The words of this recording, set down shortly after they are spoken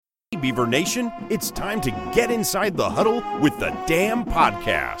Beaver Nation, it's time to get inside the huddle with the Damn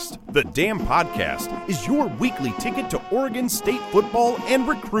Podcast. The Damn Podcast is your weekly ticket to Oregon State football and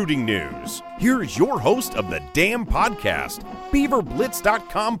recruiting news. Here's your host of the Damn Podcast,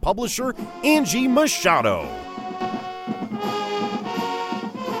 BeaverBlitz.com publisher Angie Machado.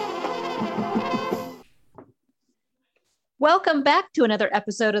 Welcome back to another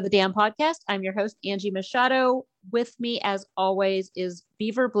episode of the Damn Podcast. I'm your host, Angie Machado. With me, as always, is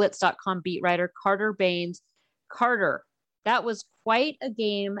BeaverBlitz.com beat writer Carter Baines. Carter, that was quite a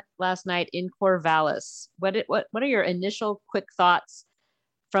game last night in Corvallis. What are your initial quick thoughts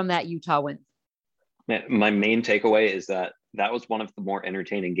from that Utah win? My main takeaway is that was one of the more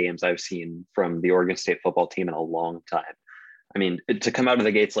entertaining games I've seen from the Oregon State football team in a long time. I mean, to come out of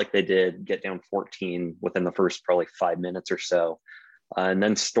the gates like they did, get down 14 within the first probably 5 minutes or so, and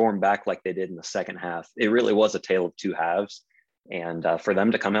then storm back like they did in the second half. It really was a tale of two halves. And for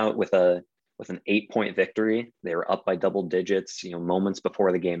them to come out with an 8-point victory, they were up by double digits, moments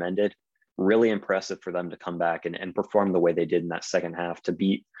before the game ended. Really impressive for them to come back and perform the way they did in that second half to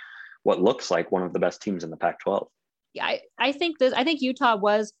beat what looks like one of the best teams in the Pac-12. Yeah, I think Utah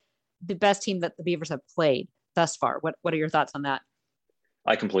was the best team that the Beavers have played thus far. What are your thoughts on that?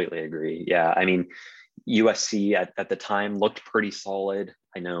 I completely agree. Yeah, I mean, USC at the time looked pretty solid.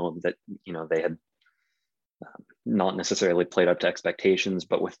 I know that, they had not necessarily played up to expectations,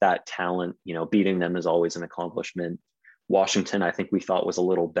 but with that talent, beating them is always an accomplishment. Washington, I think we thought was a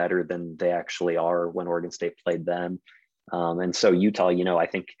little better than they actually are when Oregon State played them. And so Utah, I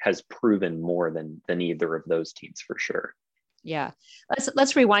think has proven more than either of those teams for sure. Yeah.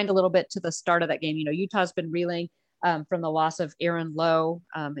 Let's rewind a little bit to the start of that game. Utah's been reeling from the loss of Aaron Lowe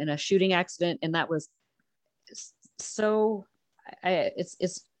in a shooting accident. And that was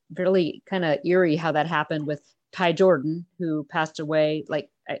it's really kind of eerie how that happened with Ty Jordan, who passed away,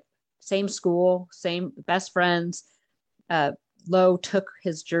 same school, same best friends. Lowe took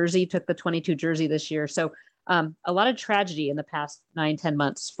the 22 jersey this year. So a lot of tragedy in the past 9-10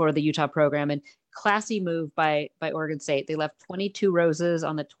 months for the Utah program, and classy move by Oregon State. They left 22 roses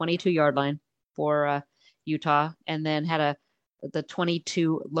on the 22-yard line for Utah, and then had the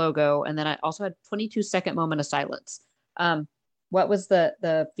 22 logo. And then I also had 22-second moment of silence. What was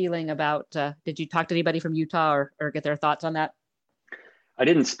the feeling about, did you talk to anybody from Utah or get their thoughts on that? I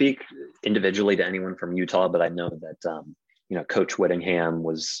didn't speak individually to anyone from Utah, but I know that, Coach Whittingham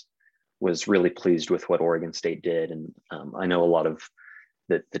was really pleased with what Oregon State did. And I know a lot of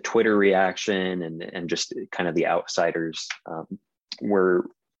the Twitter reaction and just kind of the outsiders were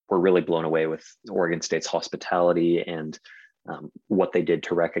really blown away with Oregon State's hospitality and what they did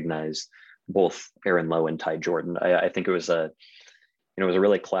to recognize both Aaron Lowe and Ty Jordan. I think it was a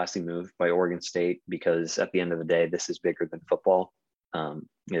really classy move by Oregon State, because at the end of the day, this is bigger than football.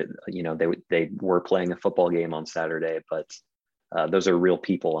 They were playing a football game on Saturday, but those are real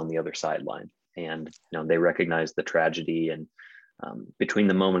people on the other sideline, and they recognize the tragedy. And between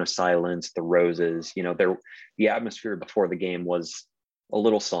the moment of silence, the roses, the atmosphere before the game was a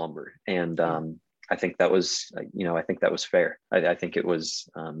little somber, and I think that was fair. I think it was.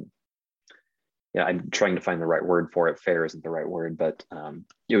 I'm trying to find the right word for it. Fair isn't the right word, but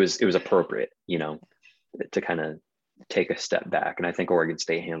it was appropriate, to kind of take a step back. And I think Oregon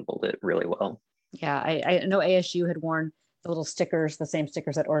State handled it really well. Yeah, I know ASU had worn the little stickers, the same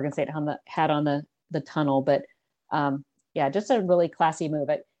stickers that Oregon State had on the tunnel, but just a really classy move.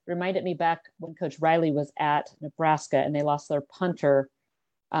 It reminded me back when Coach Riley was at Nebraska and they lost their punter,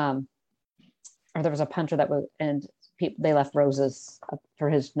 or there was a punter they left roses for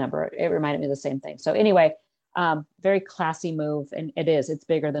his number. It reminded me of the same thing. So anyway, very classy move, and it's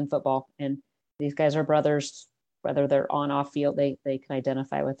bigger than football. And these guys are brothers, whether they're on off field, they can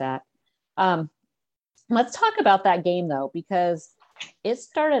identify with that. Let's talk about that game though, because it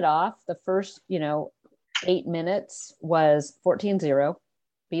started off the first, 8 minutes was 14-0.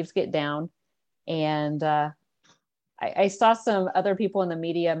 Beavs get down, and I saw some other people in the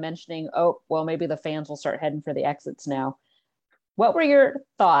media mentioning, maybe the fans will start heading for the exits now. What were your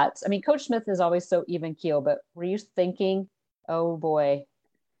thoughts? I mean, Coach Smith is always so even keel, but were you thinking, oh boy,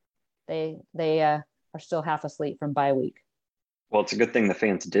 they are still half asleep from bye week? Well, it's a good thing the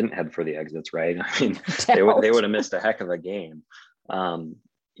fans didn't head for the exits, right? I mean, they would have missed a heck of a game.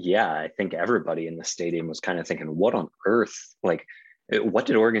 I think everybody in the stadium was kind of thinking, what on earth? What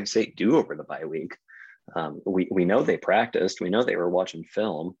did Oregon State do over the bye week? We know they practiced. We know they were watching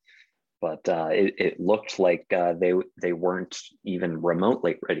film, but it looked like they weren't even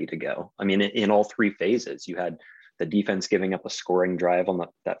remotely ready to go. I mean, in all three phases, you had the defense giving up a scoring drive on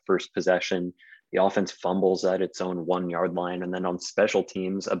that first possession. The offense fumbles at its own 1 yard line. And then on special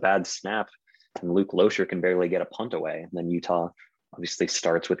teams, a bad snap and Luke Loescher can barely get a punt away. And then Utah obviously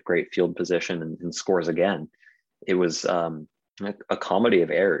starts with great field position and scores again. It was a comedy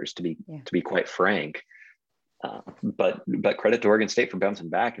of errors, to be quite frank. But credit to Oregon State for bouncing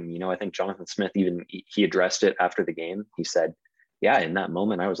back. And, I think Jonathan Smith, he addressed it after the game. He said, yeah, in that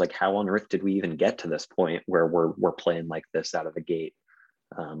moment, I was like, how on earth did we even get to this point where we're playing like this out of the gate?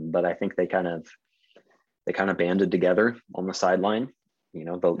 But I think they kind of banded together on the sideline.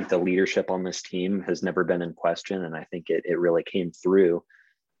 The leadership on this team has never been in question. And I think it really came through.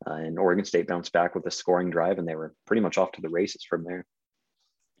 And Oregon State bounced back with a scoring drive, and they were pretty much off to the races from there.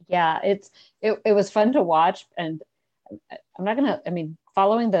 Yeah, it was fun to watch. And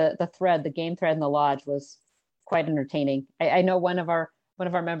following the game thread in the lodge was quite entertaining. I know one of our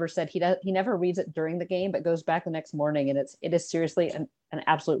members said he never reads it during the game, but goes back the next morning, and it is seriously an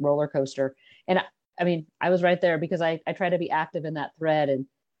absolute roller coaster. And I was right there because I try to be active in that thread. And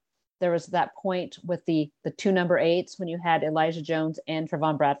there was that point with the two number 8s when you had Elijah Jones and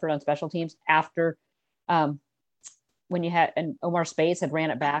Trevon Bradford on special teams after when you had, and Omar Speights had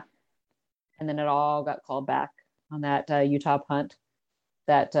ran it back, and then it all got called back on that Utah punt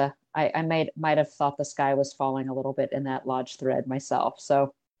that I might have thought the sky was falling a little bit in that lodge thread myself.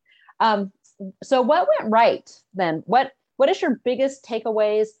 So what went right then? What is your biggest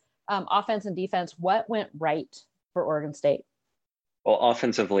takeaways, offense and defense? What went right for Oregon State? Well,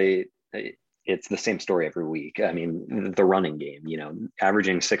 offensively, it's the same story every week. I mean, the running game,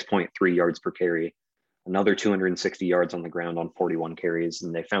 averaging 6.3 yards per carry, another 260 yards on the ground on 41 carries,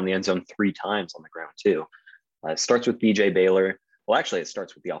 and they found the end zone 3 times on the ground too. It starts with BJ Baylor. Well, actually, it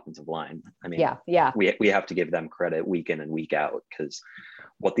starts with the offensive line. I mean, yeah. We have to give them credit week in and week out, because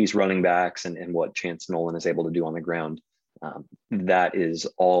what these running backs and what Chance Nolan is able to do on the ground, that is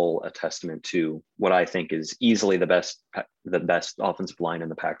all a testament to what I think is easily the best offensive line in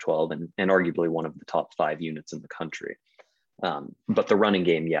the Pac-12 and arguably one of the top 5 units in the country. But the running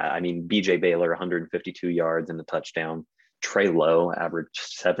game, BJ Baylor, 152 yards and a touchdown. Trey Lowe averaged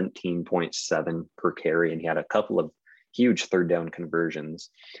 17.7 per carry, and he had a couple of huge third down conversions.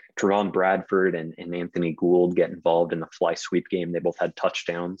 Trevon Bradford and Anthony Gould get involved in the fly sweep game. They both had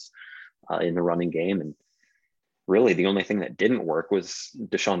touchdowns in the running game. And really the only thing that didn't work was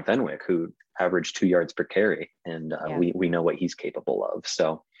Deshaun Fenwick, who averaged 2 yards per carry. And we know what he's capable of.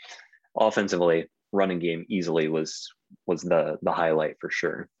 So offensively, running game easily was the highlight for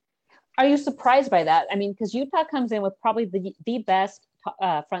sure. Are you surprised by that? I mean, because Utah comes in with probably the best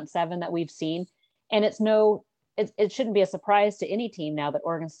front 7 that we've seen. And it shouldn't be a surprise to any team now that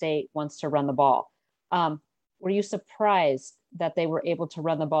Oregon State wants to run the ball. Were you surprised that they were able to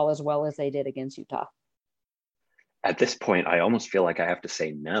run the ball as well as they did against Utah? At this point, I almost feel like I have to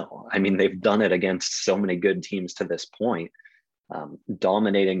say no. I mean, they've done it against so many good teams to this point,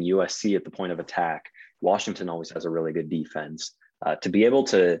 dominating USC at the point of attack. Washington always has a really good defense. To be able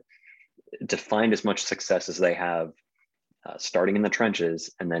to find as much success as they have, starting in the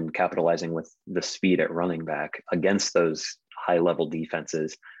trenches and then capitalizing with the speed at running back against those high level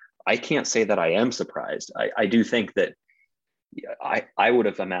defenses, I can't say that I am surprised. I do think that I would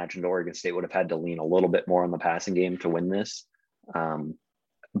have imagined Oregon State would have had to lean a little bit more on the passing game to win this.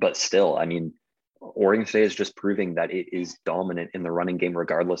 But still, I mean, Oregon State is just proving that it is dominant in the running game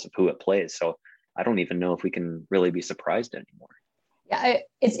regardless of who it plays. So I don't even know if we can really be surprised anymore. Yeah,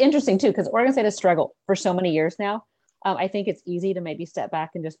 it's interesting too, because Oregon State has struggled for so many years now. I think it's easy to maybe step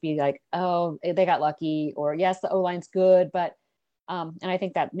back and just be like, oh, they got lucky, or yes, the O-line's good. But, and I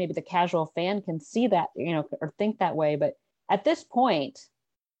think that maybe the casual fan can see that, or think that way. But at this point,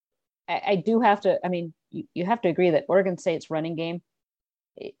 I do have to, you have to agree that Oregon State's running game,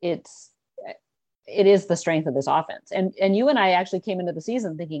 it is the strength of this offense. And you and I actually came into the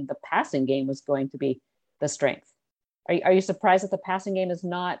season thinking the passing game was going to be the strength. Are you surprised that the passing game is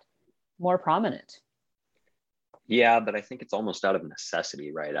not more prominent? Yeah, but I think it's almost out of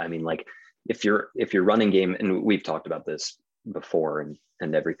necessity, right? I mean, like if your running game, and we've talked about this before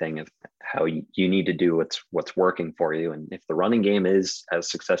and everything, of how you need to do what's working for you. And if the running game is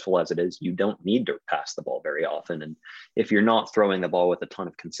as successful as it is, you don't need to pass the ball very often. And if you're not throwing the ball with a ton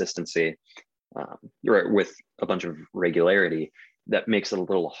of consistency, you're with a bunch of regularity, that makes it a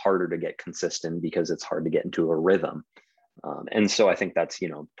little harder to get consistent because it's hard to get into a rhythm. And so I think that's,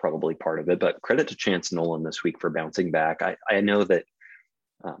 probably part of it, but credit to Chance Nolan this week for bouncing back. I know that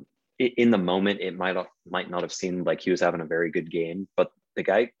in the moment, it might not have seemed like he was having a very good game, but the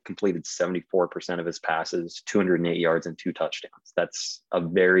guy completed 74% of his passes, 208 yards and 2 touchdowns. That's a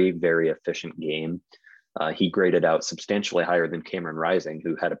very, very efficient game. He graded out substantially higher than Cameron Rising,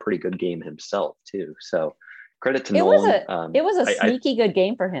 who had a pretty good game himself too. So credit to Nolan. It was a sneaky good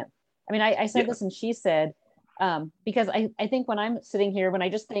game for him. I mean, I said this and she said, because I think when I'm sitting here, when I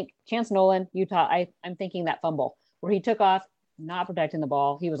just think Chance Nolan, Utah, I'm thinking that fumble where he took off, not protecting the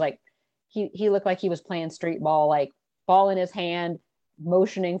ball. He was like, he looked like he was playing street ball, like ball in his hand,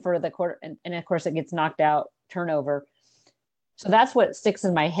 motioning for the quarter. And of course it gets knocked out, turnover. So that's what sticks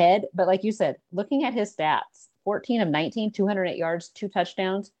in my head. But like you said, looking at his stats, 14 of 19, 208 yards, 2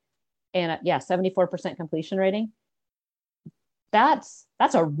 touchdowns, and 74% completion rating. That's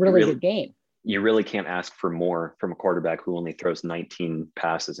a really good game. You really can't ask for more from a quarterback who only throws 19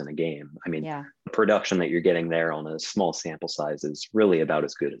 passes in a game. I mean, the production that you're getting there on a small sample size is really about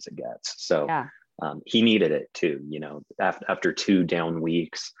as good as it gets. So he needed it too, you know, after 2 down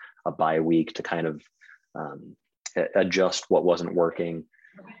weeks, a bye week to kind of adjust what wasn't working,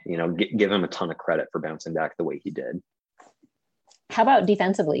 you know, give him a ton of credit for bouncing back the way he did. How about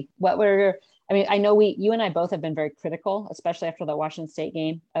defensively? I know you and I both have been very critical, especially after the Washington State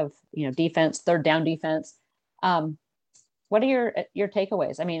game, of, you know, defense, third down defense. What are your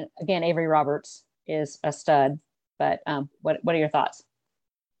takeaways? I mean, again, Avery Roberts is a stud, but what are your thoughts?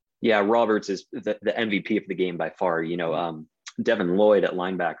 Yeah, Roberts is the MVP of the game by far. You know, Devin Lloyd at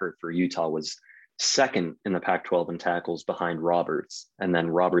linebacker for Utah was second in the Pac-12 in tackles behind Roberts, and then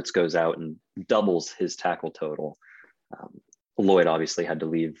Roberts goes out and doubles his tackle total. Lloyd obviously had to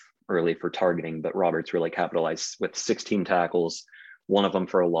leave early for targeting, but Roberts really capitalized with 16 tackles, one of them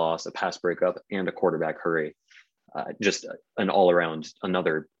for a loss, a pass breakup, and a quarterback hurry. Just an all-around,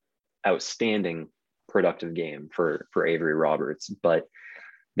 another outstanding productive game for Avery Roberts. But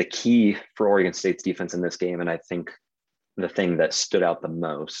the key for Oregon State's defense in this game, and I think the thing that stood out the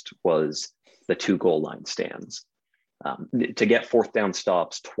most, was the 2 goal line stands. To get 4th down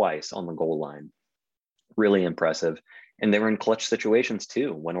stops twice on the goal line, really impressive. And they were in clutch situations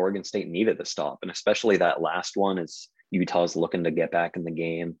too, when Oregon State needed the stop. And especially that last one, as Utah's looking to get back in the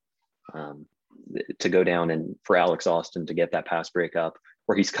game, to go down and for Alex Austin to get that pass breakup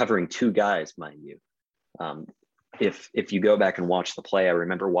where he's covering 2 guys, mind you. If you go back and watch the play, I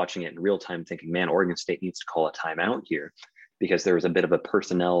remember watching it in real time thinking, man, Oregon State needs to call a timeout here, because there was a bit of a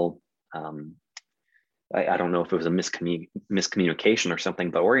personnel, I don't know if it was a miscommunication or something,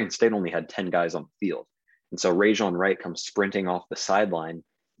 but Oregon State only had 10 guys on the field. And so Rajon Wright comes sprinting off the sideline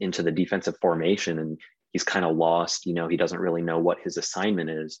into the defensive formation, and he's kind of lost. You know, he doesn't really know what his assignment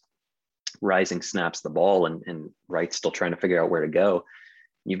is. Rising snaps the ball, and Wright's still trying to figure out where to go.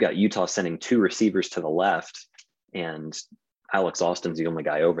 You've got Utah sending 2 receivers to the left, and Alex Austin's the only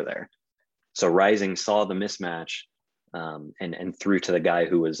guy over there. So Rising saw the mismatch and threw to the guy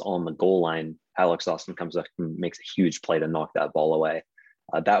who was on the goal line. Alex Austin comes up and makes a huge play to knock that ball away.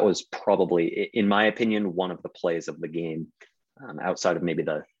 That was probably, in my opinion, one of the plays of the game, outside of maybe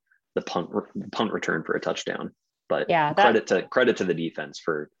the punt return for a touchdown. But credit to the defense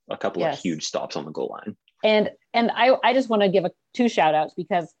for a couple of huge stops on the goal line. And I just want to give 2 shout outs,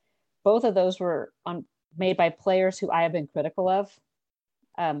 because both of those were made by players who I have been critical of.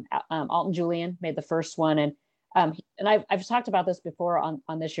 Alton Julian made the first one, and I've talked about this before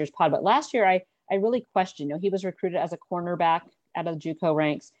on this year's pod, but last year I really questioned. You know, he was recruited as a cornerback out of the JUCO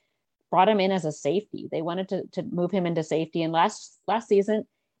ranks, brought him in as a safety. They wanted to move him into safety, and last season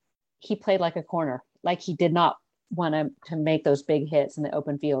he played like a corner, like he did not want to make those big hits in the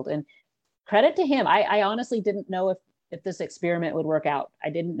open field. And credit to him. I honestly didn't know if this experiment would work out. I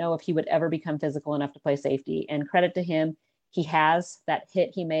didn't know if he would ever become physical enough to play safety, and credit to him. He has. That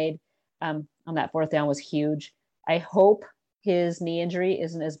hit he made on that 4th down was huge. I hope his knee injury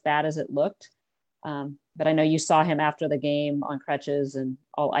isn't as bad as it looked. But I know you saw him after the game on crutches and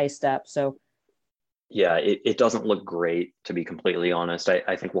all iced up. So yeah, it doesn't look great, to be completely honest.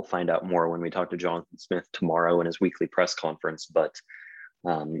 I think we'll find out more when we talk to Jonathan Smith tomorrow in his weekly press conference. But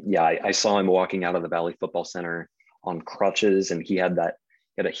I saw him walking out of the Valley Football Center on crutches, and he had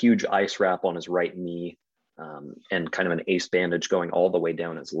a huge ice wrap on his right knee, and kind of an ace bandage going all the way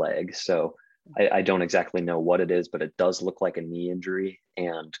down his leg. So I don't exactly know what it is, but it does look like a knee injury.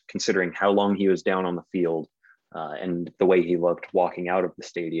 And considering how long he was down on the field, and the way he looked walking out of the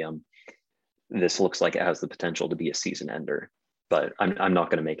stadium, this looks like it has the potential to be a season ender. But I'm not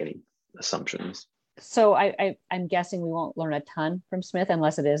going to make any assumptions. So I'm guessing we won't learn a ton from Smith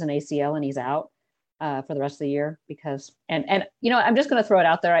unless it is an ACL and he's out for the rest of the year. Because and you know, I'm just going to throw it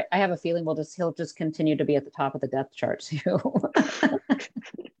out there. I have a feeling he'll just continue to be at the top of the depth chart too.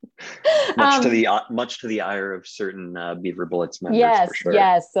 much to the ire of certain Beaver Bullets members. Yes, for sure.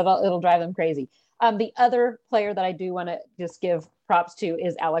 Yes, it'll drive them crazy. The other player that I do want to just give props to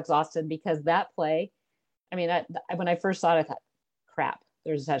is Alex Austin, because that play, I mean, when I first saw it, I thought, crap,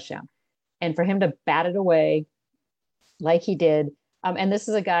 there's a touchdown. And for him to bat it away like he did, and this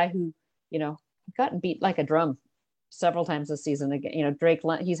is a guy who, gotten beat like a drum several times this season. Again,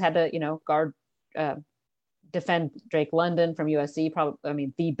 he's had to, guard, defend Drake London from USC,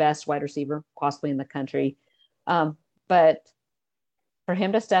 probably, the best wide receiver possibly in the country. But for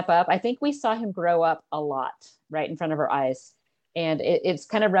him to step up, I think we saw him grow up a lot right in front of our eyes. And it's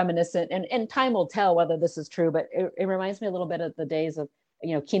kind of reminiscent, and time will tell whether this is true, but it reminds me a little bit of the days of,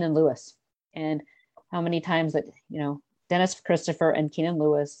 Keenan Lewis, and how many times that, Dennis Christopher and Keenan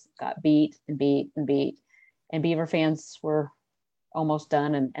Lewis got beat and beat and beat, and Beaver fans were almost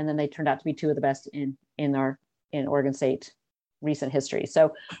done. And then they turned out to be two of the best in Oregon State recent history.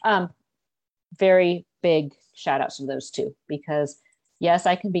 So very big shout outs to those two, because yes,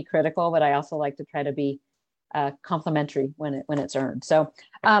 I can be critical, but I also like to try to be complimentary when it's earned. So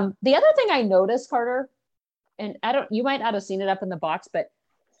the other thing I noticed, Carter, and you might not have seen it up in the box, but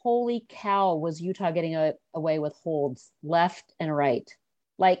holy cow, was Utah getting away with holds left and right.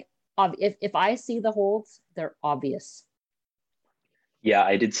 Like if I see the holds, they're obvious. Yeah,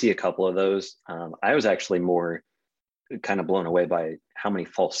 I did see a couple of those. I was actually more kind of blown away by how many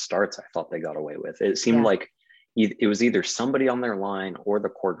false starts I thought they got away with. It seemed like it was either somebody on their line or the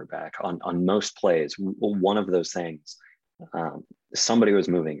quarterback on most plays. One of those things, somebody was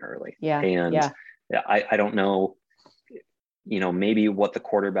moving early. I don't know, maybe what the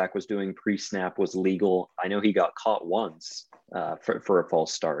quarterback was doing pre-snap was legal. I know he got caught once for a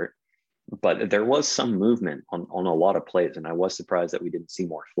false start, but there was some movement on a lot of plays, and I was surprised that we didn't see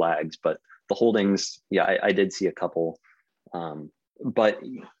more flags. But the holdings, I did see a couple. But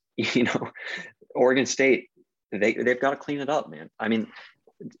Oregon State, they've got to clean it up, man. I mean,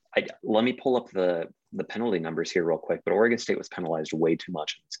 let me pull up the penalty numbers here real quick, but Oregon State was penalized way too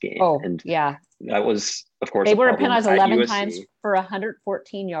much in this game. Oh, and yeah. That was, of course, they were penalized 11 times for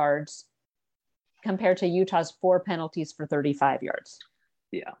 114 yards compared to Utah's 4 penalties for 35 yards.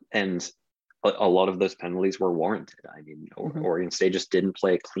 Yeah. And a lot of those penalties were warranted. I mean, Oregon State just didn't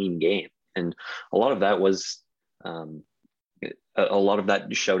play a clean game. And a lot of that was, a lot of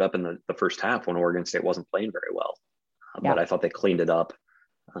that showed up in the first half when Oregon State wasn't playing very well. But I thought they cleaned it up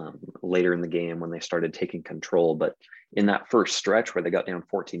later in the game when they started taking control. But in that first stretch where they got down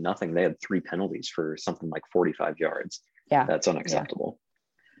 14-0, they had 3 penalties for something like 45 yards. Yeah. That's unacceptable.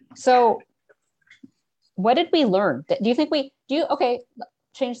 Yeah. So what did we learn? Do you think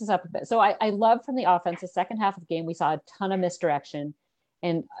change this up a bit. So I love from the offense, the second half of the game, we saw a ton of misdirection.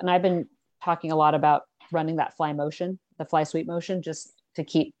 And I've been talking a lot about running that fly motion, the fly sweep motion, just to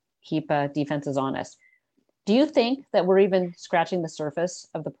keep defenses honest. Do you think that we're even scratching the surface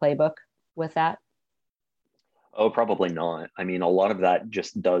of the playbook with that? Oh, probably not. I mean, a lot of that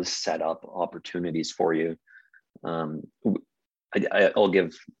just does set up opportunities for you. I'll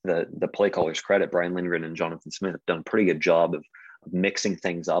give the play callers credit. Brian Lindgren and Jonathan Smith have done a pretty good job of mixing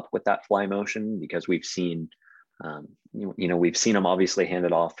things up with that fly motion, because we've seen, we've seen them obviously hand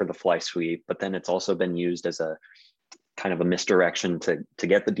it off for the fly sweep, but then it's also been used as a kind of a misdirection to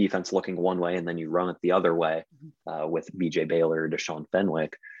get the defense looking one way, and then you run it the other way with BJ Baylor, Deshaun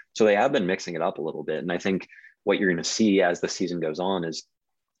Fenwick. So they have been mixing it up a little bit. And I think what you're going to see as the season goes on is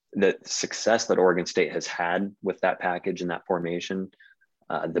the success that Oregon State has had with that package and that formation.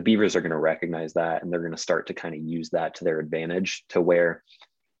 The Beavers are going to recognize that, and they're going to start to kind of use that to their advantage, to where,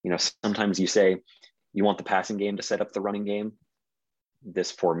 sometimes you say you want the passing game to set up the running game.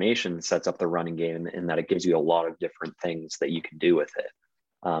 This formation sets up the running game, in that it gives you a lot of different things that you can do with it.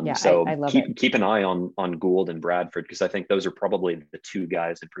 I love keep an eye on Gould and Bradford, because I think those are probably the 2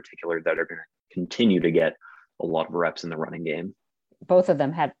 guys in particular that are going to continue to get a lot of reps in the running game. Both of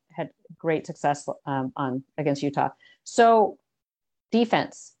them had great success against Utah. So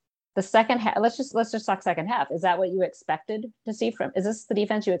defense, the second half, let's just talk second half. Is that what you expected to see is this the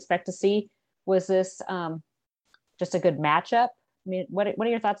defense you expect to see? Was this just a good matchup? I mean, what are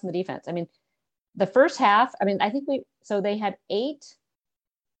your thoughts on the defense? I mean, the first half, I think they had 8,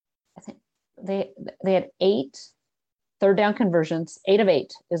 I think they had 8 third down conversions. 8 of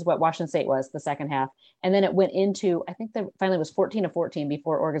 8 is what Washington State was the second half. And then it went into, I think finally was 14-14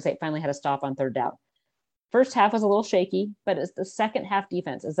 before Oregon State finally had a stop on third down. First half was a little shaky, but it's the second half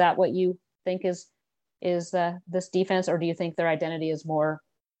defense. Is that what you think is this defense, or do you think their identity is more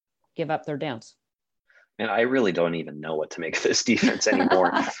give up third downs? And I really don't even know what to make of this defense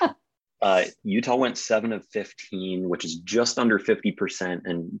anymore. Utah went 7 of 15, which is just under 50%,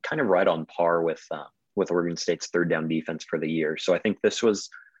 and kind of right on par with Oregon State's third down defense for the year. So I think this was,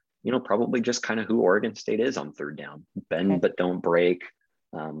 probably just kind of who Oregon State is on third down. Bend but don't break.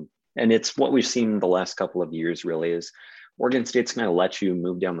 And it's what we've seen the last couple of years really is Oregon State's going to let you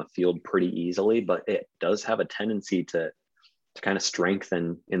move down the field pretty easily, but it does have a tendency to kind of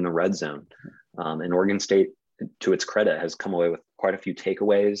strengthen in the red zone. And Oregon State, to its credit, has come away with quite a few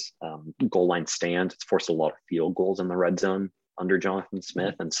takeaways, goal line stands. It's forced a lot of field goals in the red zone under Jonathan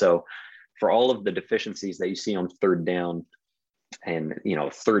Smith. And so for all of the deficiencies that you see on third down and,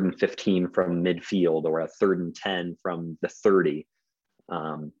 3rd and 15 from midfield or a 3rd and 10 from the 30,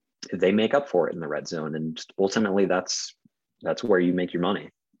 they make up for it in the red zone. And ultimately that's where you make your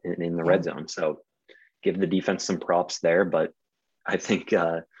money in the red zone. So give the defense some props there, but I think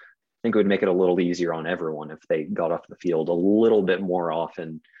it would make it a little easier on everyone if they got off the field a little bit more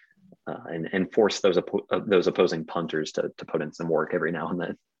often and force those opposing punters to put in some work every now and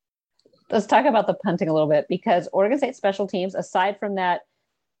then. Let's talk about the punting a little bit, because Oregon State special teams, aside from that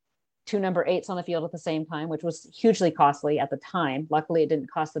 2 number 8s on the field at the same time, which was hugely costly at the time. Luckily, it didn't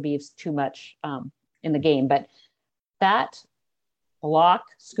cost the Beavs too much in the game, but that block,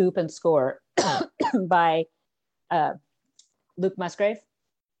 scoop, and score by Luke Musgrave,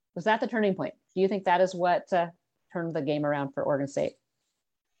 was that the turning point? Do you think that is what turned the game around for Oregon State?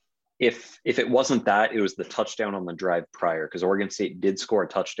 If it wasn't that, it was the touchdown on the drive prior, because Oregon State did score a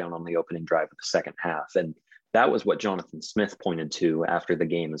touchdown on the opening drive of the second half. And that was what Jonathan Smith pointed to after the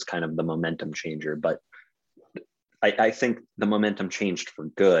game as kind of the momentum changer. But I think the momentum changed for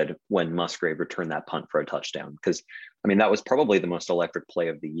good when Musgrave returned that punt for a touchdown, because, that was probably the most electric play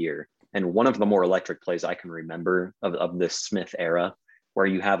of the year. And one of the more electric plays I can remember of this Smith era, where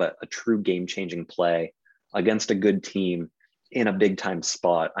you have a true game-changing play against a good team in a big-time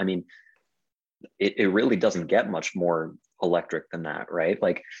spot. It really doesn't get much more electric than that, right?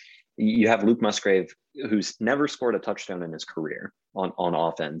 Like, you have Luke Musgrave, who's never scored a touchdown in his career on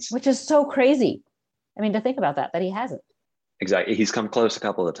offense. Which is so crazy. To think about that he hasn't. Exactly. He's come close a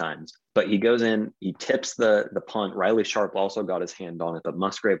couple of times, but he goes in, he tips the punt. Riley Sharp also got his hand on it, but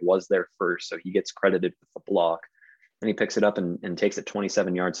Musgrave was there first, so he gets credited with the block. And he picks it up and takes it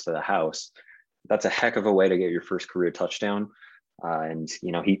 27 yards to the house. That's a heck of a way to get your first career touchdown. And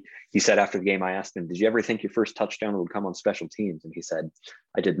he said after the game, I asked him, did you ever think your first touchdown would come on special teams? And he said,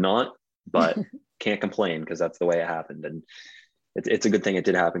 I did not, but can't complain because that's the way it happened. And it's a good thing it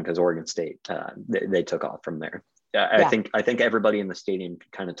did happen, because Oregon State, they took off from there. I think everybody in the stadium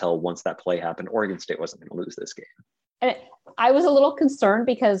could kind of tell once that play happened, Oregon State wasn't going to lose this game. And I was a little concerned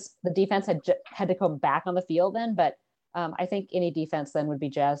because the defense had to come back on the field then, but I think any defense then would be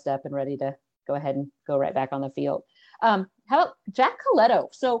jazzed up and ready to go ahead and go right back on the field. How about Jack Coletto?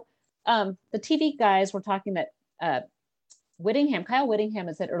 So the TV guys were talking that Kyle Whittingham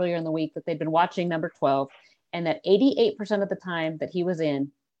had said earlier in the week that they'd been watching number 12, and that 88% of the time that he was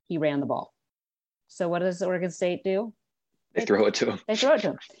in, he ran the ball. So what does Oregon State do? They throw it to him. They throw it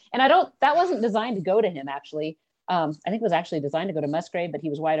to him. And that wasn't designed to go to him, actually. I think it was actually designed to go to Musgrave, but he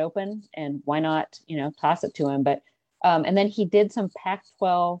was wide open, and why not, toss it to him? But, and then he did some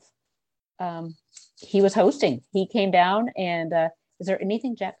Pac-12. He was hosting. He came down, and is there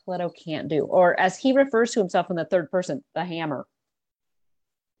anything Jack Coletto can't do? Or as he refers to himself in the third person, the hammer.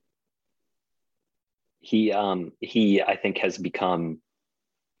 He I think has become,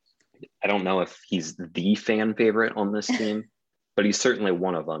 I don't know if he's the fan favorite on this team, but he's certainly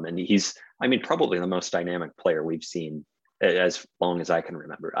one of them. And he's, probably the most dynamic player we've seen as long as I can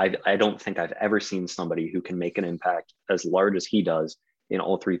remember. I don't think I've ever seen somebody who can make an impact as large as he does in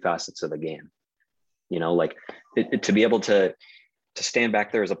all 3 facets of the game. To be able to stand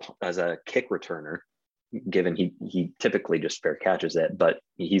back there as a kick returner, given he typically just fair catches it, but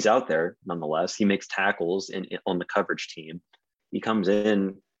he's out there nonetheless. He makes tackles on the coverage team. He comes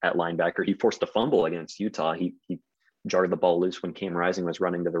in at linebacker. He forced a fumble against Utah. He jarred the ball loose when Cam Rising was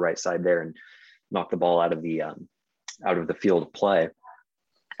running to the right side there and knocked the ball out of the field of play.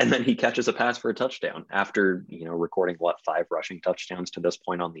 And then he catches a pass for a touchdown after, recording 5 rushing touchdowns to this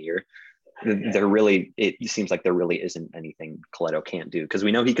point on the year. It seems like there really isn't anything Coletto can't do, because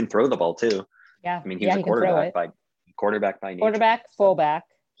we know he can throw the ball too. Yeah. He was a quarterback by nature. Quarterback, fullback.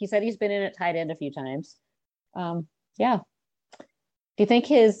 He said he's been in at tight end a few times. Yeah. Do you think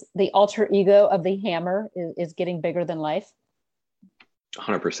the alter ego of the hammer is getting bigger than life?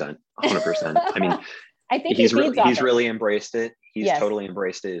 100%. I think he's really embraced it. He's totally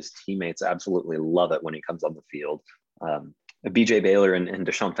embraced it. His teammates absolutely love it when he comes on the field. BJ Baylor and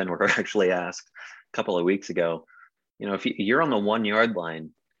Deshaun Fenwick were actually asked a couple of weeks ago, if you're on the 1 yard line,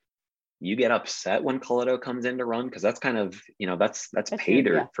 you get upset when Coletto comes in to run, because that's kind of, that's pay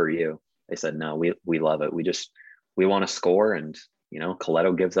dirt for you. They said, no, we love it. We want to score, and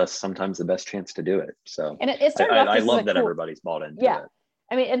Coletto gives us sometimes the best chance to do it. So and it started I love that everybody's bought into it.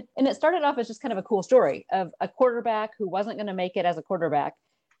 I mean, and it started off as just kind of a cool story of a quarterback who wasn't going to make it as a quarterback.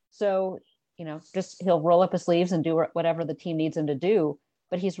 So, just he'll roll up his sleeves and do whatever the team needs him to do.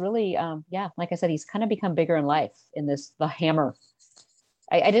 But he's really, like I said, he's kind of become bigger in life in the hammer.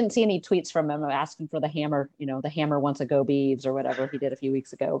 I didn't see any tweets from him asking for the hammer, the hammer wants to go Beavs or whatever he did a few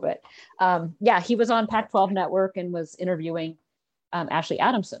weeks ago. But he was on Pac-12 Network and was interviewing Ashley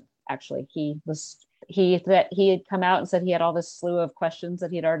Adamson. Actually, he had come out and said he had all this slew of questions that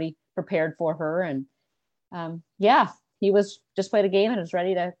he had already prepared for her. And he was just played a game and was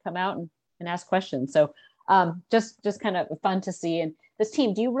ready to come out and ask questions. So just kind of fun to see. And this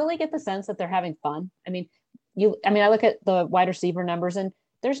team, do you really get the sense that they're having fun? I mean, I look at the wide receiver numbers and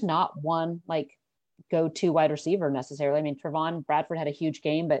there's not one like go-to wide receiver necessarily. I mean, Trevon Bradford had a huge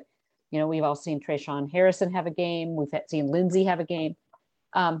game, but we've all seen Trayshawn Harrison have a game. We've seen Lindsey have a game.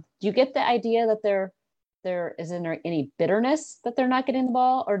 Do you get the idea that there isn't any bitterness that they're not getting the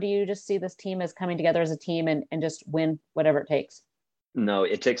ball, or do you just see this team as coming together as a team and just win whatever it takes? No,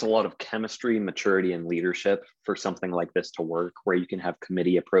 it takes a lot of chemistry, maturity, and leadership for something like this to work, where you can have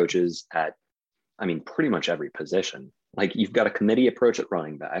committee approaches at, pretty much every position. Like you've got a committee approach at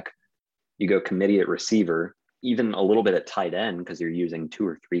running back, you go committee at receiver, even a little bit at tight end because you're using 2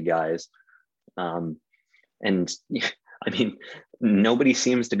 or 3 guys. Nobody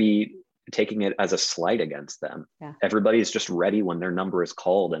seems to be taking it as a slight against them. Yeah. Everybody's just ready when their number is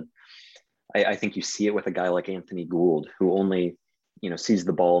called. And I think you see it with a guy like Anthony Gould, who only, sees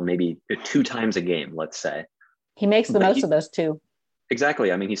the ball maybe 2 times a game, let's say. He makes the most of those 2.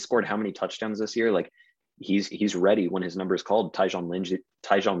 Exactly. He scored how many touchdowns this year? Like he's ready when his number is called. Tyjon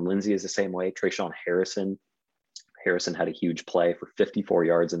Lindsey is the same way. Trayshawn Harrison had a huge play for 54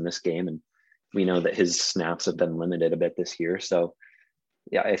 yards in this game. And we know that his snaps have been limited a bit this year. So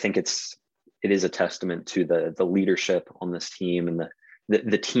yeah, I think it is a testament to the leadership on this team and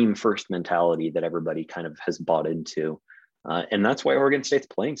the team first mentality that everybody kind of has bought into. And that's why Oregon State's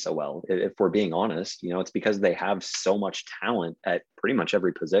playing so well. If we're being honest, it's because they have so much talent at pretty much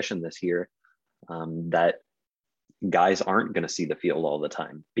every position this year that guys aren't going to see the field all the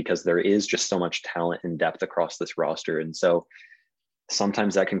time because there is just so much talent and depth across this roster. And so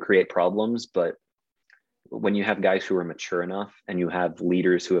sometimes that can create problems, but when you have guys who are mature enough and you have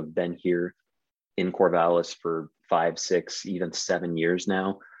leaders who have been here in Corvallis for 5, 6, even 7 years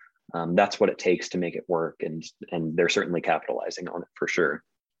now, that's what it takes to make it work. And they're certainly capitalizing on it for sure.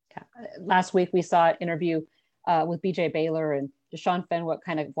 Last week, we saw an interview with BJ Baylor, and Deshaun Fenwick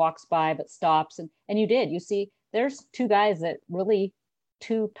kind of walks by, but stops. And you see, there's 2 guys that really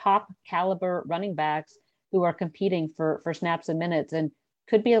 2 top caliber running backs who are competing for snaps and minutes, and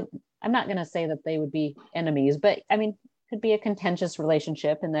could be I'm not going to say that they would be enemies, but could be a contentious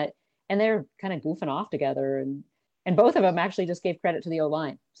relationship, and they're kind of goofing off together, and both of them actually just gave credit to the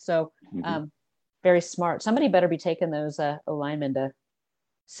O-line. So very smart. Somebody better be taking those O-linemen to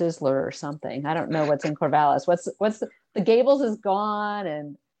Sizzler or something. I don't know what's in Corvallis. What's the Gables is gone,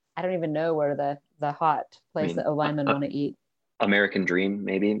 and I don't even know where the hot place that O-linemen want to eat. American Dream,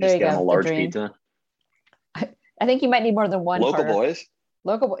 maybe. Just get them a large pizza. I think you might need more than one. Local boys.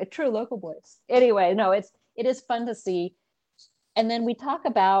 True local boys. Anyway, no, it is fun to see. And then we talk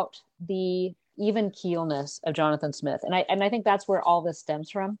about the even keelness of Jonathan Smith. And I think that's where all this stems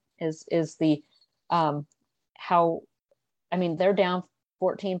from is the how, they're down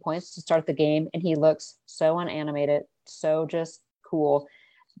 14 points to start the game, and he looks so unanimated, so just cool.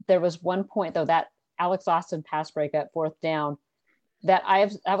 There was one point though, that Alex Austin pass breakup 4th down, that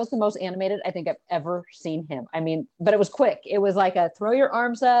was the most animated I think I've ever seen him. But it was quick. It was like a throw your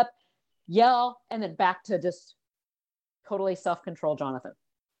arms up, yell, and then back to just totally self-control Jonathan.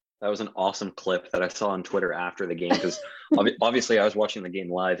 That was an awesome clip that I saw on Twitter after the game, because obviously I was watching the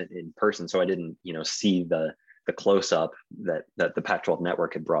game live in person, so I didn't, see the close-up that the Pac-12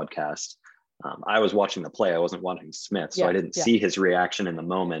 network had broadcast. I was watching the play. I wasn't watching Smith, so I didn't see his reaction in the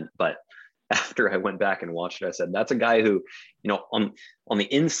moment. But after I went back and watched it, I said, that's a guy who, on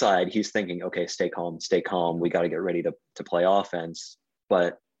the inside, he's thinking, okay, stay calm. We got to get ready to play offense.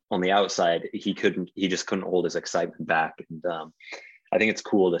 But on the outside, he just couldn't hold his excitement back. And I think it's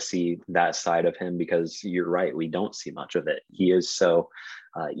cool to see that side of him, because you're right, we don't see much of it. He is so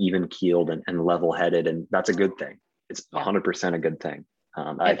even keeled and level headed, and that's a good thing. It's 100% a good thing.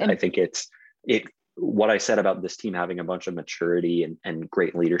 I think what I said about this team having a bunch of maturity and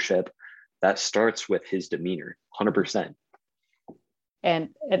great leadership, that starts with his demeanor, 100%. And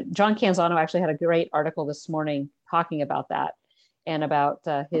John Canzano actually had a great article this morning talking about that, and about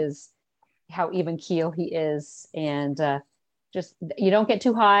how even keel he is, and just you don't get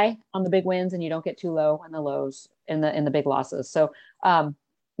too high on the big wins, and you don't get too low on the lows in the big losses. So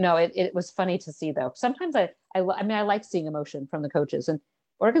No, it was funny to see though. Sometimes I like seeing emotion from the coaches, and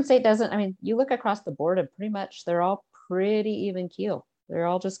Oregon State doesn't. I mean, you look across the board and pretty much they're all pretty even keel. They're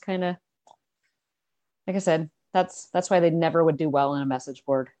all just kind of, like I said, that's why they never would do well in a message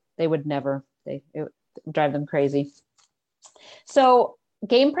board. They would never. It would drive them crazy. So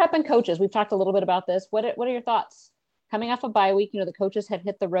game prep and coaches, we've talked a little bit about this. What are your thoughts? Coming off a bye week, the coaches had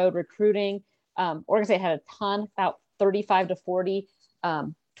hit the road recruiting. Oregon State had a ton, about 35 to 40,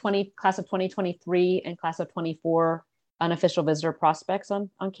 20 class of 2023 and class of 24 unofficial visitor prospects on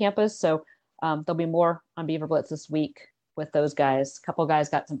campus. So there'll be more on Beaver Blitz this week with those guys. A couple guys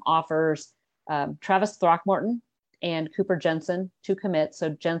got some offers. Travis Throckmorton and Cooper Jensen to commit. So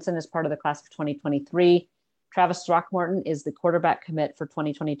Jensen is part of the class of 2023. Travis Throckmorton is the quarterback commit for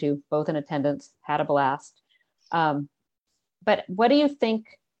 2022, both in attendance, had a blast. But what do you think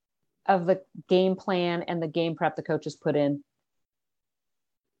of the game plan and the game prep the coaches put in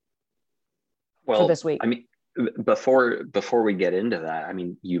for this week? I mean, before we get into that, I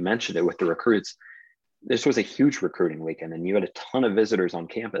mean, you mentioned it with the recruits. This was a huge recruiting weekend and you had a ton of visitors on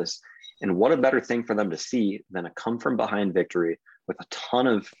campus. And what a better thing for them to see than a come from behind victory with a ton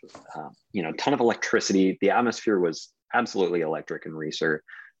of electricity. The atmosphere was absolutely electric in Reser.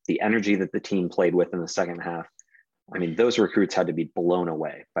 The energy that the team played with in the second half. I mean, those recruits had to be blown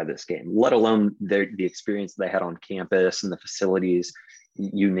away by this game, let alone the experience they had on campus and the facilities,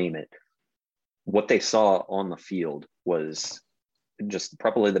 you name it. What they saw on the field was just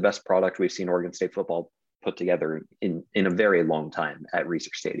probably the best product we've seen Oregon State football put together in a very long time at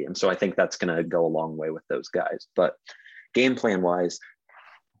Reser Stadium. So I think that's going to go a long way with those guys. But game plan wise,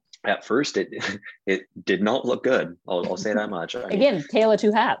 at first it did not look good. I'll say that much. Again, tale of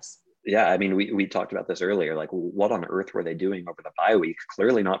two halves. Yeah, I mean, we talked about this earlier. Like, what on earth were they doing over the bye week?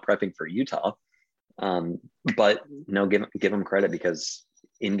 Clearly not prepping for Utah. But no, give them credit because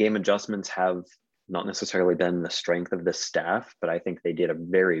in-game adjustments have not necessarily been the strength of the staff, but I think they did a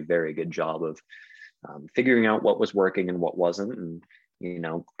very, very good job of figuring out what was working and what wasn't, and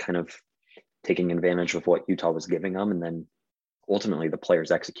kind of taking advantage of what Utah was giving them, and then ultimately the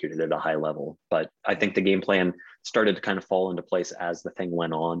players executed at a high level. But I think the game plan started to kind of fall into place as the thing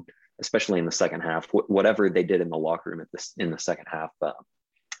went on, especially in the second half. Whatever they did in the locker room in the second half,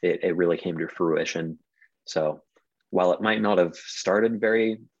 it really came to fruition. So while it might not have started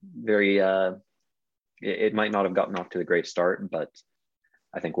very, very, it might not have gotten off to a great start, but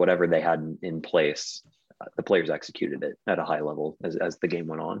I think whatever they had in place, the players executed it at a high level as the game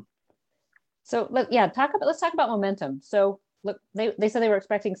went on. So let's talk about momentum. So look, they said they were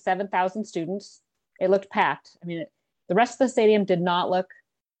expecting 7,000 students. It looked packed. I mean, the rest of the stadium did not look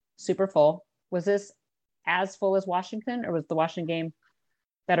super full. Was this as full as Washington, or was the Washington game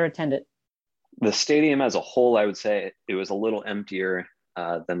better attended? The stadium as a whole, I would say it was a little emptier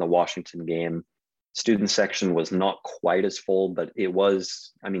than the Washington game. Student section was not quite as full, but it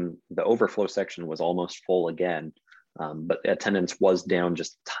was, I mean, the overflow section was almost full again, but attendance was down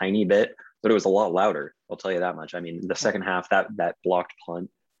just a tiny bit, but it was a lot louder. I'll tell you that much. I mean, the second half, that blocked punt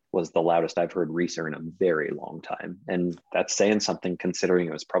was the loudest I've heard Reser in a very long time. And that's saying something considering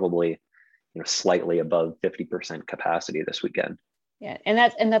it was probably, slightly above 50% capacity this weekend. Yeah. And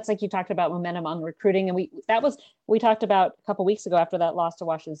that's like you talked about momentum on recruiting. And we talked about a couple of weeks ago after that loss to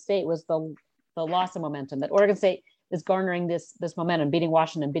Washington State was the loss of momentum, that Oregon State is garnering this momentum, beating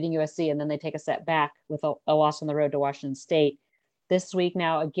Washington, beating USC, and then they take a step back with a loss on the road to Washington State. This week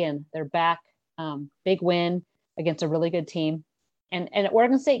now, again, they're back, big win against a really good team. And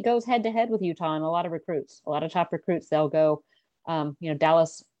Oregon State goes head to head with Utah and a lot of recruits, a lot of top recruits. They'll go,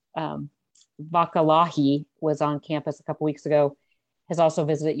 Dallas Vakalahi was on campus a couple weeks ago, has also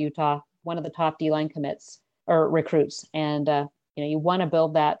visited Utah, one of the top D-line commits or recruits. And, you want to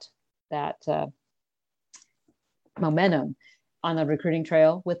build that momentum on the recruiting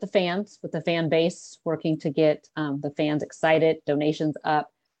trail with the fans, with the fan base, working to get the fans excited, donations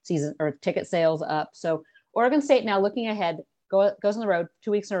up, season or ticket sales up. So Oregon State now looking ahead, goes on the road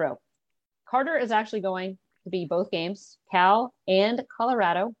 2 weeks in a row. Carter is actually going to be both games, Cal and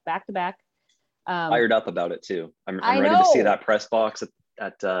Colorado, back to back. Fired up about it too. I'm ready to see that press box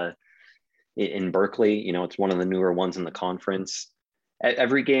in Berkeley. It's one of the newer ones in the conference.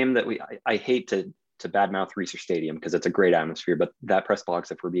 Every game that I hate to badmouth Reser Stadium because it's a great atmosphere, but that press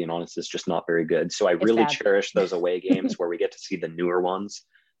box, if we're being honest, is just not very good. So I really cherish those away games where we get to see the newer ones.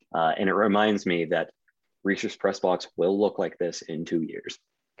 And it reminds me that Reser's press box will look like this in 2 years.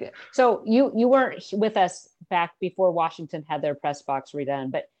 Good. So you weren't with us back before Washington had their press box redone,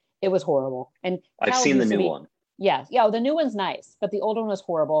 but it was horrible. And I've seen the new one. Yeah. The new one's nice, but the old one was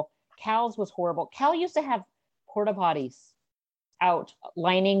horrible. Cal's was horrible. Cal used to have porta potties out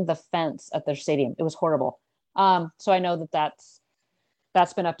lining the fence at their stadium. It was horrible. So I know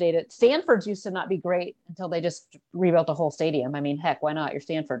that's been updated. Stanford's used to not be great until they just rebuilt the whole stadium. I mean, heck, why not? You're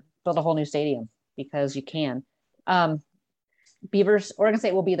Stanford, build a whole new stadium because you can. Beavers, Oregon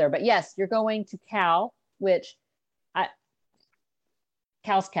State will be there, but yes, you're going to Cal, which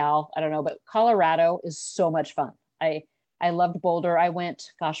Cal's Cal. I don't know, but Colorado is so much fun. I loved Boulder. I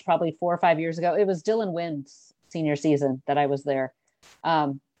went, gosh, probably 4 or 5 years ago. It was Dylan Wynn's senior season that I was there.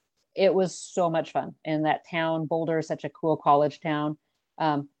 It was so much fun in that town. Boulder is such a cool college town.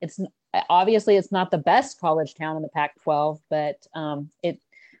 It's obviously it's not the best college town in the Pac-12, but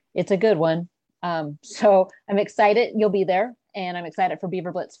it's a good one. So I'm excited you'll be there, and I'm excited for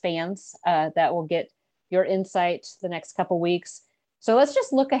Beaver Blitz fans that will get your insight the next couple weeks. So let's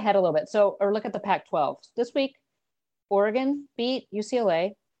just look ahead a little bit. Or look at the Pac-12 this week. Oregon beat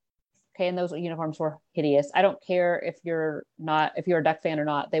UCLA. Okay, and those uniforms were hideous. I don't care if you're a Duck fan or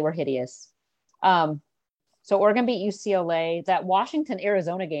not, they were hideous. So Oregon beat UCLA. That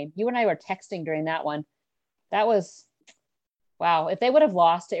Washington-Arizona game, you and I were texting during that one. That was, wow. If they would have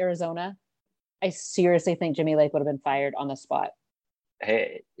lost to Arizona, I seriously think Jimmy Lake would have been fired on the spot.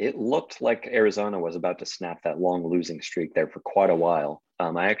 Hey, it looked like Arizona was about to snap that long losing streak there for quite a while.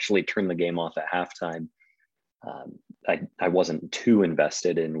 I actually turned the game off at halftime. I wasn't too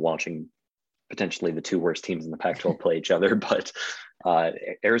invested in watching potentially the two worst teams in the Pac-12 play each other, but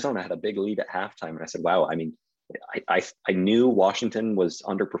Arizona had a big lead at halftime, and I said, wow, I mean, I knew Washington was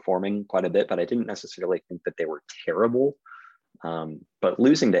underperforming quite a bit, but I didn't necessarily think that they were terrible. But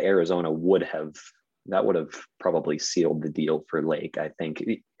losing to Arizona would have probably sealed the deal for Lake. I think,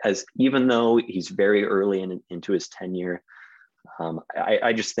 as even though he's very early into his tenure,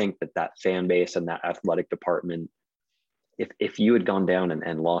 I just think that fan base and that athletic department, if you had gone down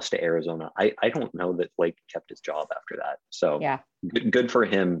and lost to Arizona, I don't know that Lake kept his job after that. So yeah, good for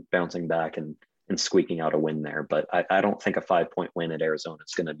him bouncing back and squeaking out a win there. But I don't think a 5-point win at Arizona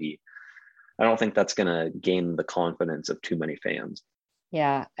is going to be, I don't think that's going to gain the confidence of too many fans.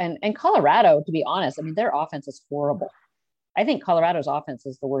 Yeah. And Colorado, to be honest, I mean, their offense is horrible. I think Colorado's offense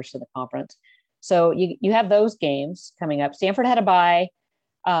is the worst in the conference. So you have those games coming up. Stanford had a bye.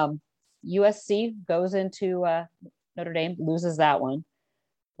 USC goes into Notre Dame, loses that one.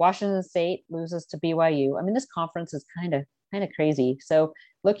 Washington State loses to BYU. I mean, this conference is kind of crazy. So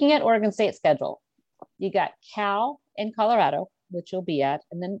looking at Oregon State's schedule, you got Cal in Colorado, which you'll be at,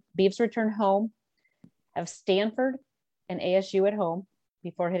 and then Beavs return home, have Stanford and ASU at home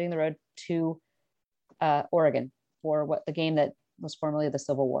before hitting the road to Oregon for the game that was formerly the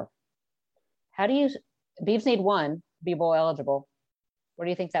Civil War. Beavs need one to be bowl eligible. Where do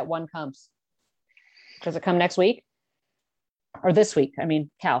you think that one comes? Does it come next week or this week? I mean,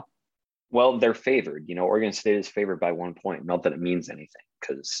 Cal. Well, they're favored. Oregon State is favored by 1 point. Not that it means anything,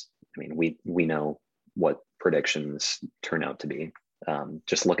 because I mean, we know what predictions turn out to be.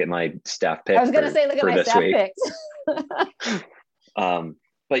 Just look at my staff pick. I was going to say, look at my staff picks.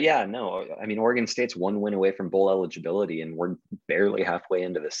 But yeah, no, I mean, Oregon State's 1 win away from bowl eligibility, and we're barely halfway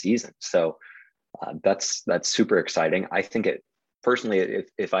into the season. So that's super exciting. I think personally,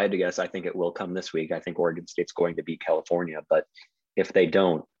 if I had to guess, I think it will come this week. I think Oregon State's going to beat California, but if they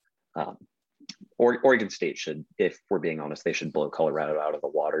don't, Oregon State should, if we're being honest, they should blow Colorado out of the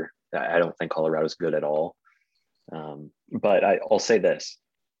water. I don't think Colorado's good at all. But I'll say this,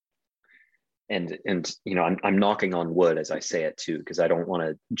 and I'm knocking on wood as I say it too, because I don't want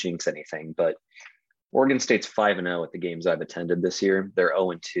to jinx anything, but Oregon State's 5-0 at the games I've attended this year. They're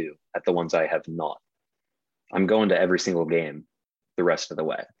 0-2 at the ones I have not. I'm going to every single game the rest of the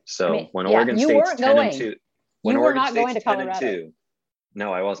way. So when Oregon State's 10-2, when Oregon State's 10-2,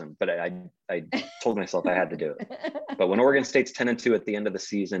 no, I wasn't, but I told myself I had to do it. But when Oregon State's 10-2 at the end of the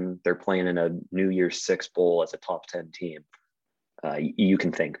season, they're playing in a New Year's Six bowl as a top 10 team. You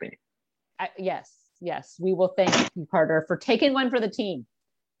can thank me. Yes, we will thank you, Carter, for taking one for the team,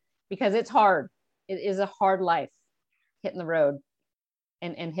 because it's hard. It is a hard life hitting the road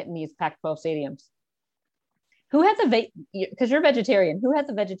and hitting these Pac-12 stadiums. Who had because you're vegetarian, who had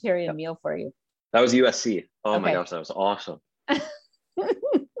the vegetarian meal for you? That was USC. Oh my gosh, that was awesome.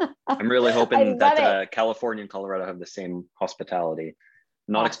 I'm really hoping that California and Colorado have the same hospitality.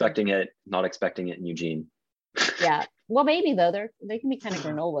 Not expecting it in Eugene. Yeah. Well, maybe though, they can be kind of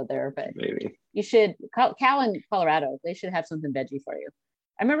granola there, but maybe you should Cal and Colorado. They should have something veggie for you.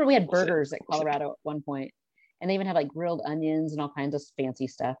 I remember we had burgers at Colorado at one point, and they even had like grilled onions and all kinds of fancy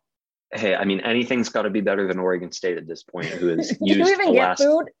stuff. Hey, I mean, anything's got to be better than Oregon State at this point, who has Did you used even the get last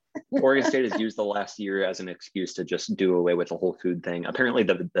food? Oregon State has used the last year as an excuse to just do away with the whole food thing. Apparently,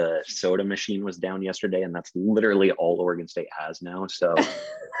 the soda machine was down yesterday, and that's literally all Oregon State has now. So,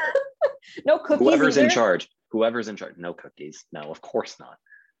 No cookies whoever's either? whoever's in charge, no cookies. No, of course not.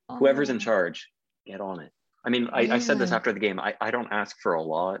 Oh, Whoever's in charge, get on it. I mean, I said this man. after the game. I don't ask for a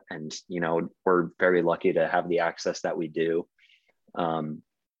lot, and we're very lucky to have the access that we do.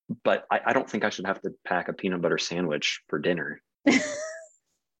 But I don't think I should have to pack a peanut butter sandwich for dinner.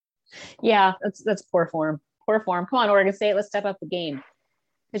 Yeah, that's poor form. Poor form. Come on, Oregon State, let's step up the game.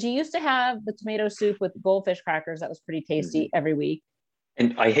 Because you used to have the tomato soup with goldfish crackers. That was pretty tasty every week.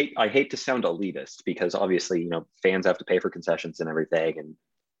 And I hate to sound elitist, because obviously, fans have to pay for concessions and everything. And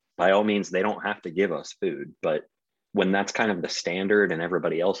by all means, they don't have to give us food. But when that's kind of the standard and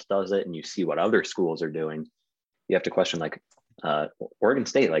everybody else does it, and you see what other schools are doing, you have to question, like, Oregon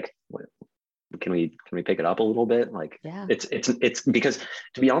State, like, can we pick it up a little bit? Like, Yeah. It's because,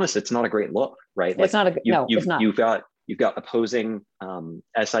 to be honest, it's not a great look, right? Like, It's not it's not. You've got opposing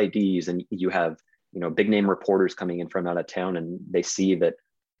SIDs, and you have big name reporters coming in from out of town, and they see that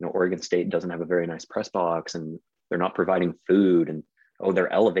Oregon State doesn't have a very nice press box, and they're not providing food, and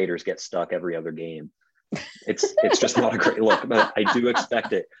their elevators get stuck every other game. It's just not a great look. But I do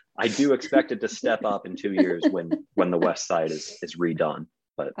expect it to step up in 2 years when the West Side is redone.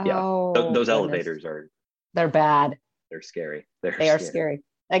 But yeah, those elevators they're bad. They're scary. They are scary.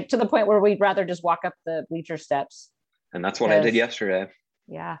 Like, to the point where we'd rather just walk up the bleacher steps. And that's what I did yesterday.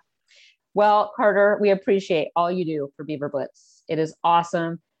 Yeah. Well, Carter, we appreciate all you do for Beaver Blitz. It is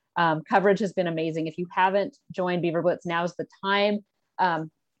awesome. Coverage has been amazing. If you haven't joined Beaver Blitz, now's the time.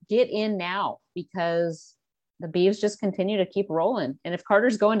 Get in now, because the Beavs just continue to keep rolling. And if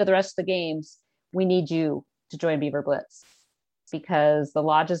Carter's going to the rest of the games, we need you to join Beaver Blitz, because the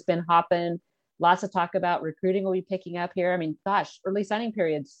lodge has been hopping. Lots of talk about recruiting will be picking up here. I mean, gosh, early signing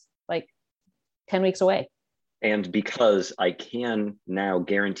periods, like 10 weeks away. And because I can now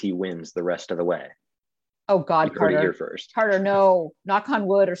guarantee wins the rest of the way. Oh God, Carter. Here first. Carter, no, knock on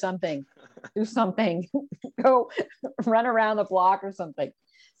wood or something. Do something. Go run around the block or something.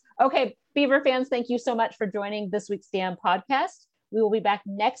 Okay, Beaver fans, thank you so much for joining this week's Damn Podcast. We will be back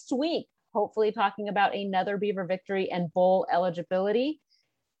next week, hopefully talking about another Beaver victory and bowl eligibility.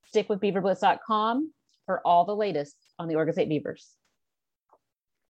 Stick with beaverblitz.com for all the latest on the Oregon State Beavers.